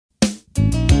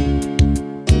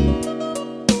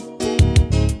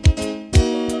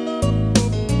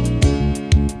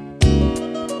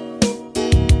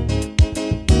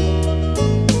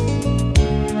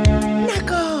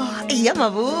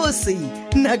mabose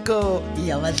nako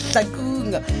ya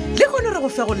mahlakong le gone re go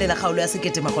fegolela kgaolo ya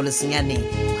seketemagolosenyane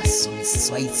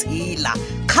masomeseswa itshela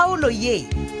kgaolo ye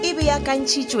e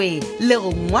beakantšhitšwe le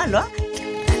go ngwalwa ke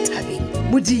Tabeng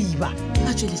Modiba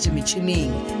a tšweletše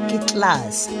metšhineng ke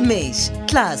class mesh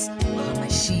class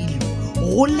Mashilo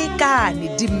go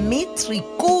lekane Dimitri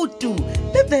Kutu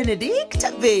le Benedict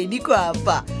Beni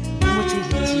Kwapa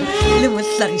motšweletši le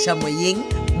mohlagiša moyeng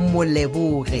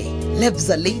Moleboge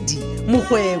Lebza Lady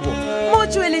Mokgwebo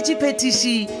motšweletši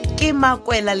phetiši ke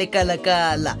Makwela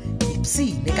Lekalakala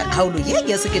ipsine ka kgaolo ye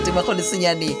ya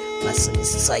seketemagolosenyane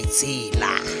masomeseswa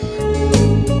itshela.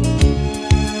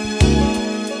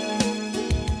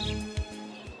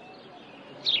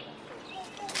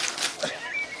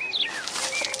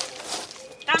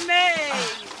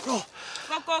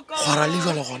 Gora le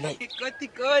jalo gona.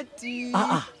 Koti.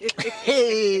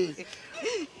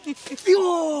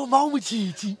 Yo, ba o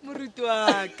motšhitši. Moruti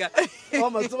wa ka. Wa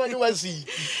matsobane wa siti.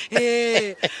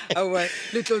 Awa,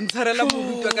 le tlo ntshwarela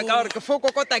moruti wa ka ka gore ke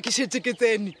fokokota ke šetse ke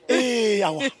tsene.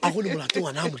 Awa, a go le molato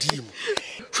ngwana a Modimo.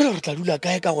 Fela re tla dula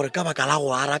kae ka gore ka baka la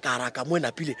go araka mo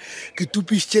napile ke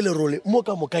tupišitše lerole mo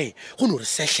ka mokae go no re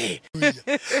sehle.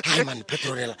 Hai man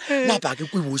petrolela. Napa ke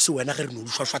kwe bose wena ge re no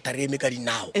dušwašwata re eme ka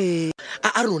dinao.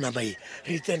 A rona bae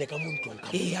re tsene ka mo ntlong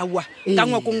ka. Awa, ka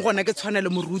ngwakong gona ke tshwana le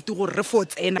moruti gore re fo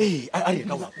tsena. A re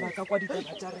ka wa. Ka kwa ditaba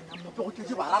tša rena mo. Go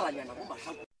tle ba raranyana mo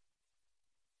mahlako.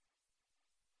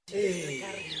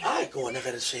 Ai ke wona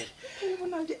ge re swere. Ke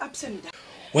bona di ups and downs.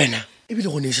 Wena e bile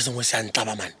go ne se sengwe se a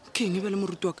ntlaba man. Ke eng e be le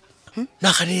moruti wa ka?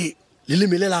 Nagane le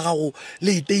lemele la gago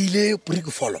le iteile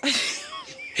brickfolo.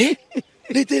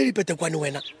 Le iteile dipetekwane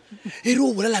wena e re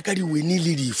o bolela ka diweni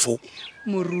le difo.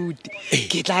 Moruti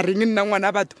ke tla reng nna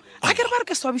ngwana batho a ke re ba re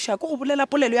ke swabiša ko go bolela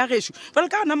polelo ya gešo fela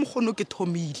ka gona mokgono ke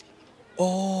thomile.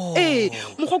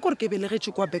 Mokgwa kore ke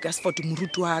belegetše kwa Bakersford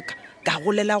moruti wa ka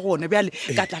golela gone bjale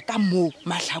ka tla ka mo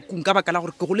mahlakong ka baka la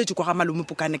gore ke goletše kwa ga malome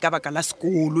Pokane ka baka la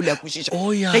sekolo le ya kwešiša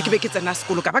ge ke be ke tsena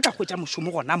sekolo ka ba ka hwetša mošomo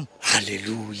gona mo.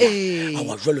 Halleluja.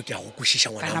 Awa jwalo ke a go kwešiša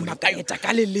ngwana kana makaeta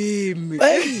ka leleme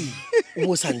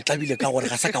o sa ntlabile ka gore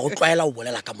ga sa ka go tlwaela o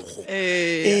bolela ka mokgo.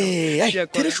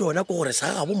 Therešo yona ke gore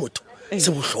sa ga bo motho se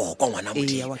bohlokwa ngwana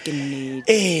Modimo.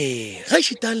 Ga e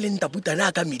šitang le ntaputane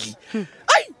a ka meli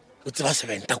o tseba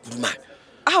sebenta kudumana.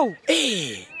 Ao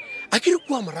a ke re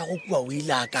kua morago kua o ile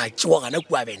a ka tšewa gana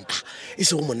kua benta e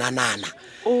se go monanana.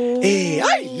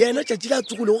 Le ena tšatši le a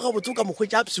tsogolego ga botse o ka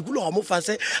mokgwetša a pshikulo ga mo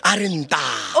fase a re nta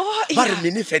ba re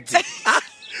menefetse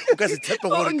o ka se tshepe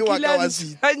gore ke wa ka wa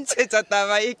siti. ntšhetša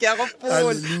taba e ke ya go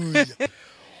pola.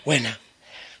 Wena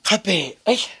gape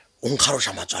o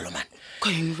nkgaroša matswalo mane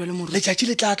ka eng bjale moruti? letšatši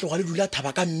le tla tloga le dula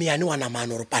thaba ka mmeane wa namane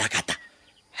gore palakata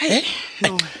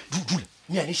dula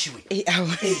mmeane šiwe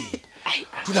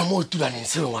dula mo o tulaneng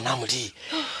sewe ngwana Modimo.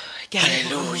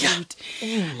 Halleluja.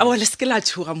 Awa le seke la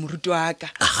tshoga moruti wa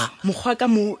ka mokgwa ka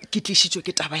mo ke tlišitšwe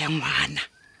ke taba ya ngwana.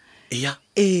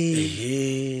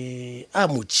 A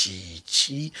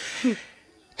motšhitši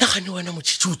nagane wena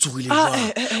motšhitši o tsogile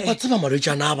wa tseba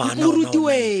malwetšana a bana moruti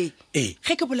we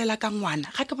ge ke bolela ka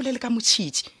ngwana ga ke bolele ka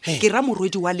motšhitši ke ra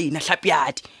morwedi wa lena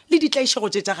Hlapyadi le ditlaišego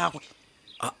tše tša gagwe.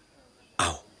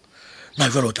 Ao na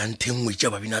jalo o tla nthengwe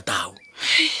tša babina tao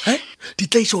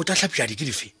ditlaišego tša Hlapyadi ke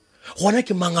dife gona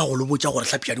ke mang a go le botša gore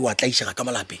Hlapyadi wa tlaišega ka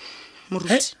malapeng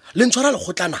moruti le ntshwara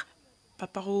lekgotlana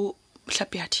papa go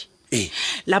Hlapyadi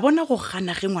la bona go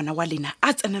gana ge ngwana wa lena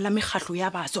a tsenela mekgatlo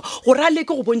ya baso gore a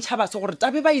leke go bontšha baso gore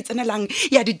tabe ba e tsenelang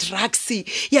ya di-drugs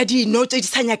ya dino tše di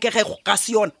sa nyakegego ka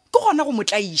se yona ke gona go mo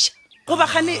tlaiša go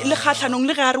bagane le kgatlhanong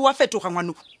le ge a re wa fetoga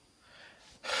ngwano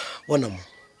bona mo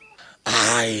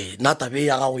nna tabe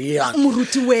ya gago ye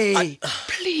moruti we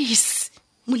please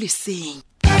mo leseng.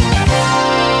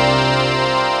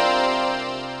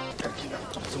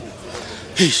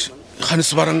 Gane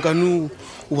se barankano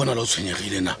o bona la o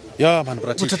tshwenyegile na. Ya man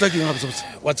brati. Bothata ke eng ga botse?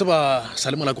 Wa tseba sa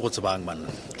le mola go tsebang man.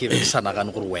 Ke be sa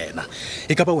nagane gore wena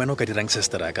e ka ba wena o ka dirang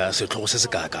sister ka setlhogo se se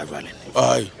ka jwale.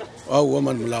 Wa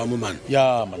man mola mo man.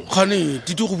 Ya man. Gane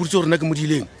di go botse gore na ke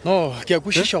modileng. No ke a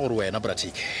kwešiša gore wena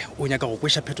brati o nyaka go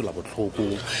kweša phetola botlhoko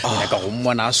o nyaka go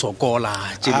mmona a sokola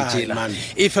tšela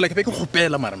e fela ke be ke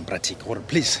gopela mara brati gore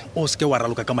please o se ke wa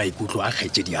raloka ka maikutlo a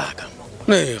kgaetšedi aka.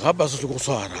 ne gape a se tle go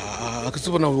swara a ke se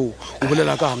bona o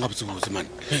bolela ka gang ga botsebotse mane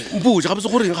mpotse gape se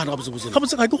goreng gana ga botsebotse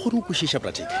gabotse ga ke kgone go kwešiša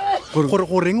brateke gore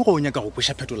goreng go nyaka go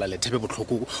kweša phetola lethebe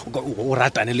botlhoko o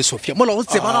ratane le Sophia mola o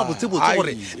tseba ga botsebotse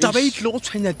gore taba e tlile go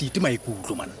tshwenya tite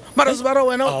maikutlo man mara se bara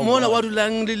wena mola wa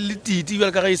dulang le titi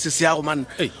bjale ka ga e se se yago man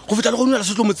go feta le go nela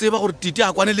se tlo mo tseba gore titi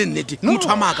a kwane le nnete motho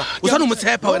a maaka o sa no mo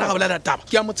tshepa wena ga bolela taba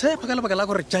ke a mo tshepa ka lebaka la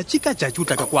gore tšatši ka tšatši o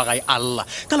tla ka kwa gae alla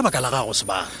ka lebaka la gago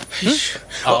sebara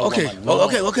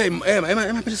okay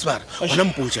ema pele sebara gona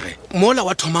mpotse ge mola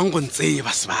wa thomang go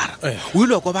ntseba sebara o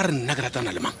ile kwa ba re nna ke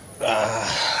ratana le mang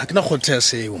ga ke na kgonthe ya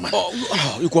seo man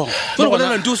ikwago jole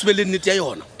golela nte o sebe le nnete ya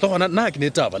yona le gona nna ke ne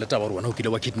taba le taba gore wena o kile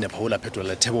wa kidnapa o la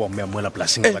phetola lethebo wa mmea moela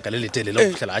polaseng lebaka le letelele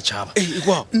go fitlhela a tšhaba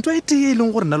ntho e tee e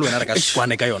leng gore nna le wena re ka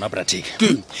sekwane ka yona brateke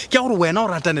ke ya gore wena o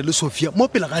ratane le Sophia mo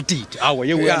pele ga tite awa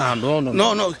ye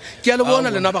no ke a le bona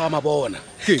lena ba ga mabona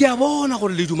ke a bona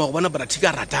gore le duma go bona brateke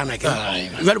a ratana ke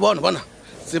jale bona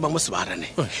tseba mo sebarane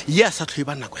ye a sa tlhoi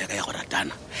ba nako ya ka ya go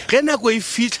ratana ge nako e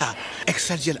fitlha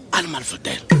exagel animal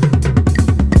fodel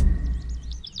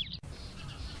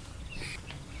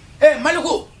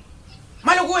Maloko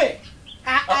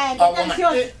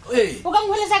o ka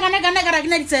ngwelesa kana ka ra ke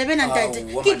na ditsebe na ntate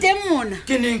ke teng mona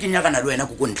ke neng ke nyakana le wena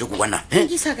ko ntle ko bona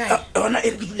ke sa kae ona e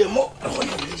re dule mo re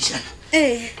gona goledisana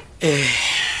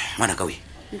ngwana ka we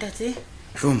ntate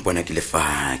go mpona ke le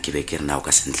fa ke be ke rena o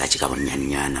ka sentlatše ka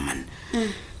bonnyanyana man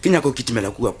ke nyaka o kitimela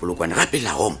kua polokwane gape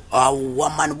la home aowa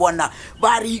man bona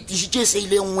ba re itišitše se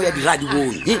ile nngwe ya dira di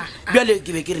bone bjale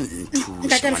ke be ke re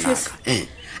nthusemanaka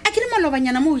a ke le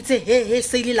malobanyana mo o itse he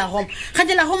seile la home ga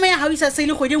la home ya ga o isa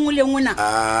seile kgwedi nngwe le nngwe na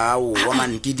aowa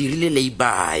man ke dirile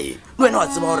laibae le wena wa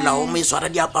tseba gore la home e swara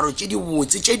diaparo tše di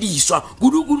botse tše diswa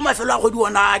kudu-kudu mafelo a kgwedi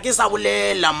ona ke sa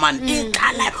bolela man e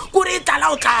tlala kore e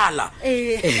tlala o tlala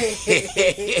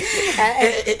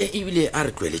ebile a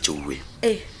re tloeletse owe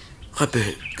gape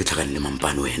ke tlhakane le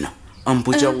mampane wena a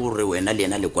mpotsa gore wena le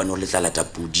ena le kwane o le tlalata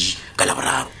pudi ka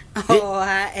laboraro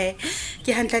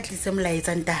ke hantla tlise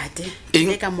molaetsang tate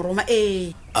e ka moroma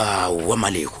wa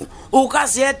maleko o ka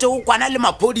seete o kwana le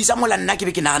maphodisa mola nna ke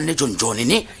be ke naganne John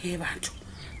ne batho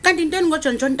kanti into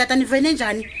engo-John tata nivene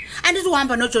njani andithi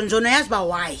uhamba noJohn yazi uba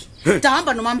why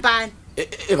ndahamba nomampane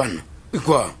banna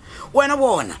ikwa wena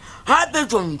bona gape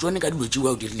John ka dilo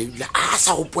tšeo o dirile ebile a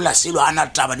sa gopola selo a na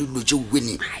taba le dilo tšeo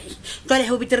wene jale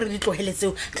ge o betere re di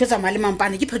tlogeletseo tlho tsamaya le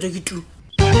mampane ke phetho ke tu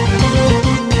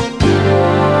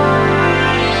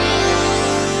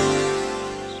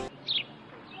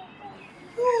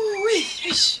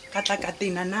ka tla ka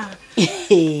tena na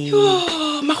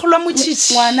magolo a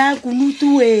motšhitši ngwana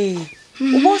kunutue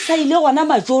o bo sa ile gona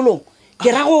majolong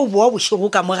ke ra go boa bošego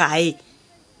ka mo gae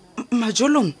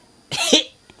majolong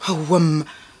aowa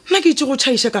nna ke itse go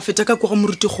tšhaiša ka feta ka kwa ga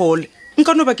Moruti Kgole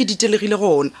nka no ba ke ditelegile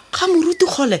gona ga Moruti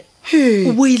Kgole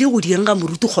o boile go dieng ga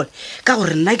Moruti Kgole ka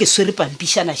gore nna ke swere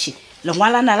pampišanaše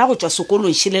lengwalana la go tšwa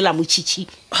sekolong šelela motšhitši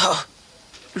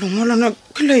lengwalana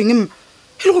ke leng mma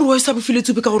e le gore wa e sa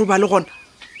bofiletsope ka gore ba le gona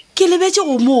ke lebetse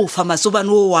go mo fa masobane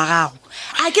o wa gago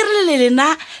a ke re le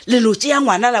lena lelotse ya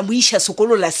ngwana la mo iša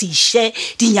sekolo la se iše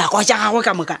dinyakwa tša gagwe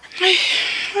ka moka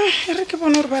re ke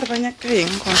bona gore ba re ba nyaka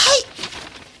eng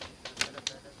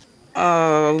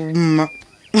mma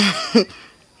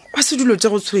ba se dilo tša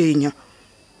go tshwenya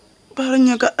ba re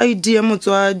nyaka ID ya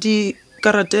motswadi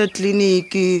karata ya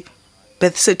tleliniki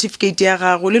birth certificate ya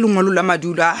gago le lengwalo la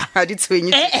madulo a di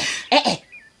tshwenye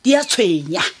di a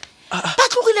tshwenya ba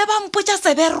tlogile ba mpotsa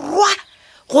tsebe rwa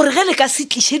gore ge le ka se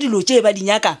tliše dilo tše ba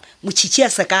dinyakang motšhitši a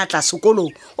se ka tla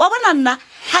sekolong wa bona nna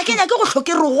ga ke nyake go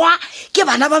tlhoke rogwa ke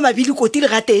bana ba mabili koti le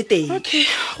ga teeteng okay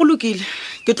go lokile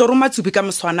ke tlo roma tsubi ka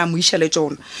moswana mo išale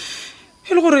tsona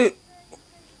e le gore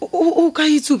o ka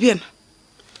itsubi ena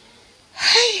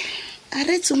a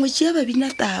re tsengwetše ya babina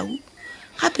tau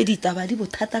gape ditaba di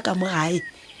bothata ka mo gae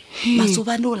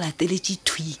masobane o lateletse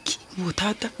twiki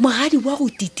bothata mogadi wa go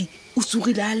titi o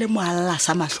tsogile a le moalla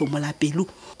sa mahlomola pelo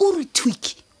o re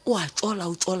twiki o a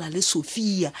tsola le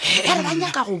Sophia ya re ba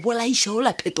nyaka go bolaiša o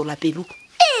la phetola pelo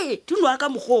dino a ka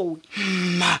mogowe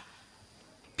mma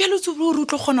bjalo tsobe o re o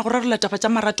tlo kgona go rarola taba tša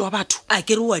marato wa batho a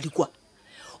ke re wa dikwa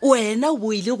wena o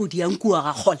boile go diankua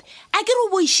ga kgole a ke re o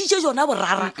boišitše jona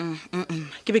borara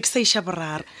ke be ke sa iša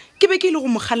borara ke be ke ile go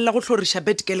mogalela go tlhoriša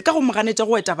betgale ka go moganetša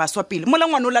go eta baswa pele mola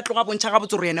ngwane o latloga bontšha ga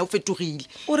botse gore yena o fetogile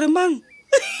o re mang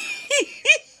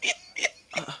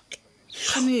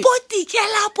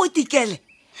potikele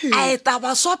a eta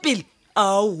baswa pele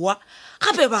aowa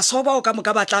gape baswa bao ka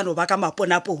moka batlano ba ka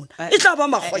maponapona e tla ba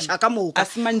makgoša ka moka a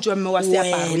semantšwa mme wa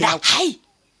seaparo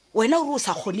wena o re o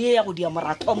sa kgone ya go dia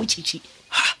moratho wa motšhitši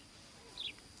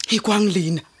e kwang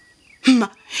lena mma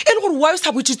e le gore wa o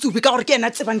sa botse tsubi ka gore ke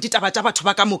ena tsebang ditaba tsa batho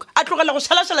ba ka moka a tlogela go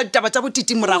šalašala ditaba tsa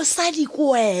botiti morago mosadi ko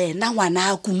wena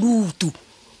ngwana a kulutu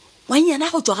ngwanyana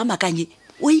go tswa ga makanye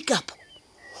o ikapo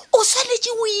o swanetse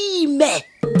o ime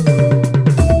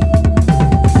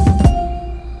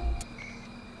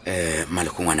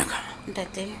maleko ngwanaka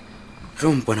ntate ge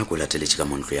o mpona ko lateletse ka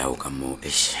montlo yago ka mo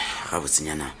ga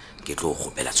botsenyana ke tlo go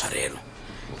gopela tshwarelo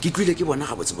ke tlwile ke bona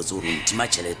ga botsebotse gore o ntima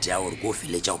tšhelete ya gore ko o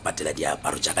file tša go patela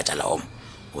diaparo jaaka tša laomo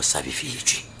o sa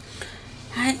befetswe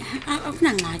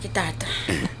akunangxaki tata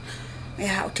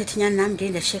ya uthethinyana nam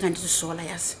ndiyendashiyeka ndizisola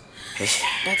yazi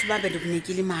ndathi babe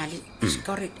ndikunekile imali ka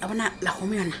gore abona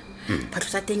lagomo yona batho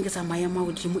tsa teng ke tsamaya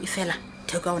maodimo e fela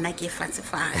theko ya ona ke e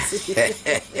fatshe-fatshe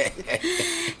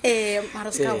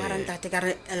mara se ka wara ntate ka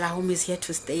re lagomo is here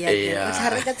to stay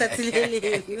tla ka tsatsi le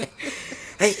lengwe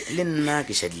le nna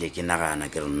ke šadile ke nagana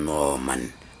ke re no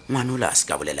man ngwana o le a se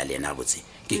ka bolela le ena botse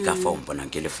ke ka fa o mponang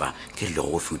ke lefa ke re le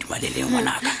go fe odima le leng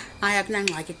ngwanaka aya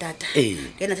kunangxaki tata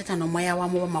ke nathetha nomoya wam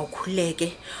oba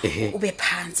mawukhululeke ube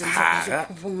phantsi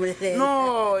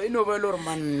no e no ba le gore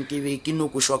man ke be ke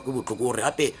nokošwa ke botlhoko gore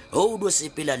gape o do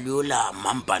sepela leo la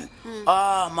mampane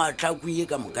matlhako ye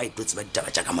ka moka e totse ba ditaba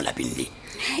tša ka molapeng le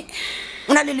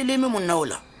o na le leleme monna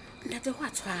ola ntate go a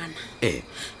tshwana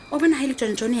o bona ga e le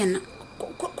tsontsone yena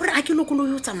kore a ke lokolo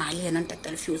yo tsamaya le yena ntata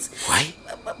Lefuse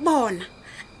bona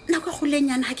nako go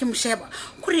lenyana ha ke mosheba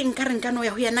kore nka re nkano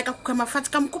ya ho yena ka go mafatshe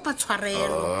ka mokopa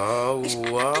tshwarelo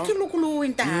a ke lokolo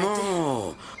ntate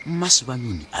no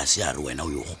Masibanyoni a se a re wena o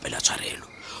yo gopela tshwarelo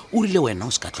o rile wena o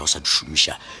se ka tla o sa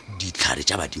dishumisha ditlhare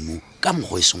tša badimo ka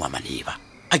mogo e sengwa maleba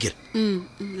a kere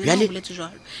bjale boletse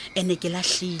jalo ene ke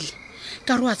lahlile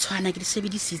ka re wa tshwana ke di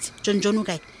sebedisitse John o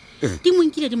kae di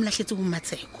monkile di molahletse go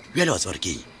matseko bjale wa tswa re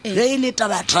ke ge e le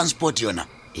taba ya transport yona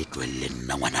e tlwelele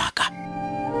nna ngwanaka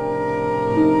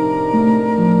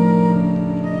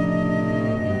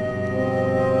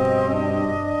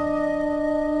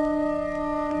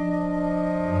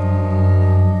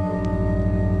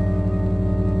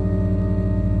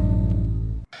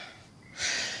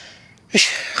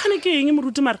gane ke eng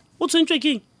moruti mara o tshwentswe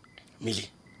ke eng mele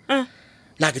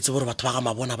nna ke tsebe gore batho ba ga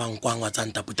mabona ba nkwangwa tsa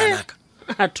ntaputanaka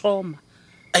a thoma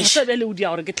mosebele o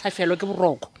dia gore ke tlhafelwa ke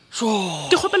boroko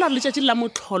ke kgopela re letšatši la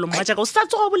motlholo mogatšaka o sa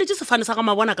tsoga o boletse sefane sa ga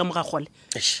mabona ka mogagole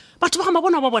batho ba ga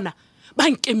mabona ba bona ba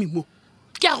nkeme mo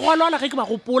ke a golwala ge ke ba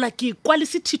gopola ke kwa le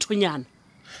sethithonyana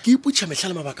ke ipotša mehla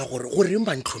le mabaka gore goreng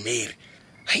ba ntlhomere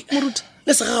moruti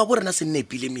le segaga bo rena se nne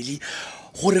epile mele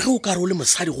gore ge o ka re o le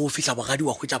mosadi go o fitlha bogadi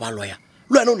wa hwetša ba loya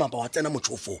le wena o napa wa tsena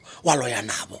motšhofo wa loya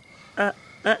nabo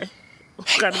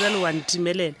ka re bjale wa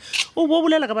ntimelela o bo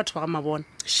bolela ka batho ba ga mabona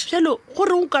bjalo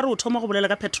gore o ka re o thoma go bolela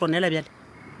ka Petronella bjale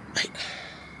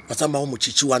wa tsamaya go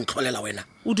motšhitši wa ntlholela wena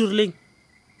o dirileng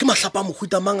ke mahlapa a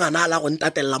mohuta mangana a la go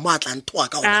ntatelela mo a tla nthoa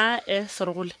ka ona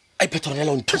seregole ai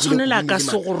Petronella o Petronella a ka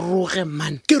se go roge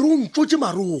man ke re o ntsotse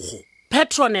marogo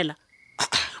Petronella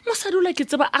mosadi ola ke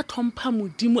tseba a tlhompha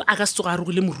modimo a ka se tsoga a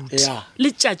rogile moruti le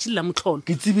tšatši la motlholo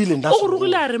ke tsebile o go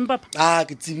rogile a reng papa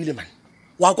ke tsebile man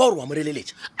wa kwa gore wa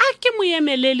moreleletša a ke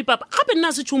moemelele papa gape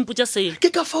nna se tšhompotša sele ke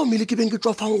ka fao mele ke beng ke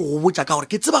tswafang go botša ka gore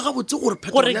ke tseba gabotse gore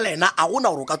Petronella ena a gona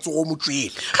gore o ka tsogo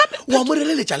motswele wa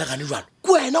moreleletša le gane jalo ke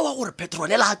wena wa gore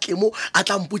Petronella a tlemo a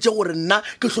tla mpotse gore nna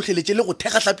ke tlhotlheletse le go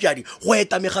thekga Hlapyadi go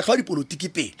eta megatlho ya dipolotiki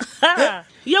pele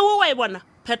yeo wa e bona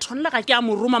Petronella ga ke a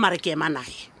moroma mare ke ema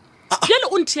naye bjale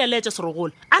o ntheeletše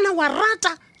serogole ana wa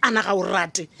rata ana ga o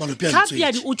rate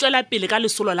Hlapyadi o tšwela pele ka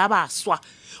lesolo la baswa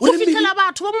o fitlhela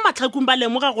batho ba mo matlhakong ba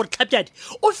lemoga gore Hlapyadi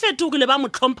o fetogile ba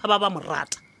motlhompha ba ba mo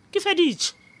rata ke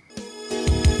feditše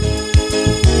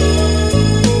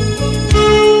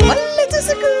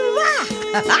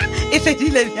e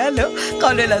fedile bjalo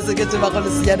kgaolo la sekete magolo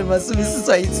senyane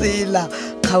masomeseswai tshela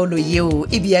kgaolo yeo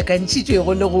e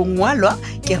beakantšhitšwego le go ngwalwa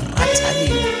ke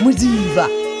Rathabeng Modiba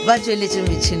ba tšweletše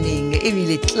metšhineng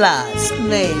ebile class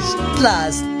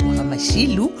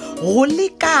Magashilu go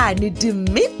lekane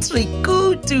Dimitri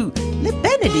Kutu le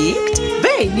Benedict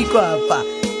Beni Kwapa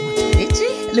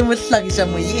motšweletši le mohlagiša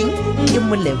moyeng ke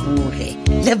Moleboge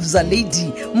Lebza Lady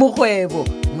Mokgwebo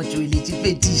motšweletši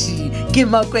fetiši ke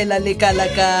Makwela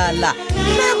Lekala-kala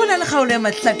na go na le kgaolo ya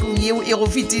mahlakong yeo e go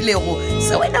fetilego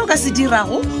se wena o ka se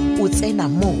dirago o tsena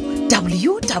mo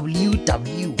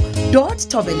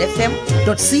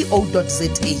www.tobelfm.co.za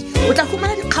o tla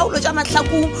khumana dikgaolo tša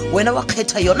mahlakong wena wa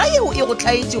kgetha yona yeo e go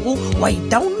tlhaetšego wa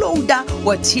i-downloada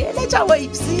wa theeletša wa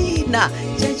ipsina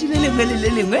tšatši le lengwe le le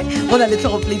lengwe go na le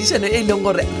tlhogopoledišano e leng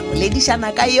gore re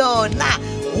boledišana ka yona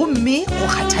gomme go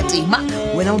kgatha tema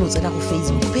wena o no tsena go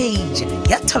Facebook page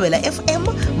ya Thobela FM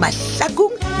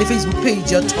Mahlakong le Facebook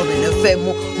page ya Thobela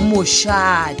FM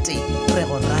Mošate re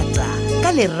go rata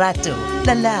ka lerato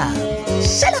la love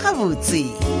šala gabotse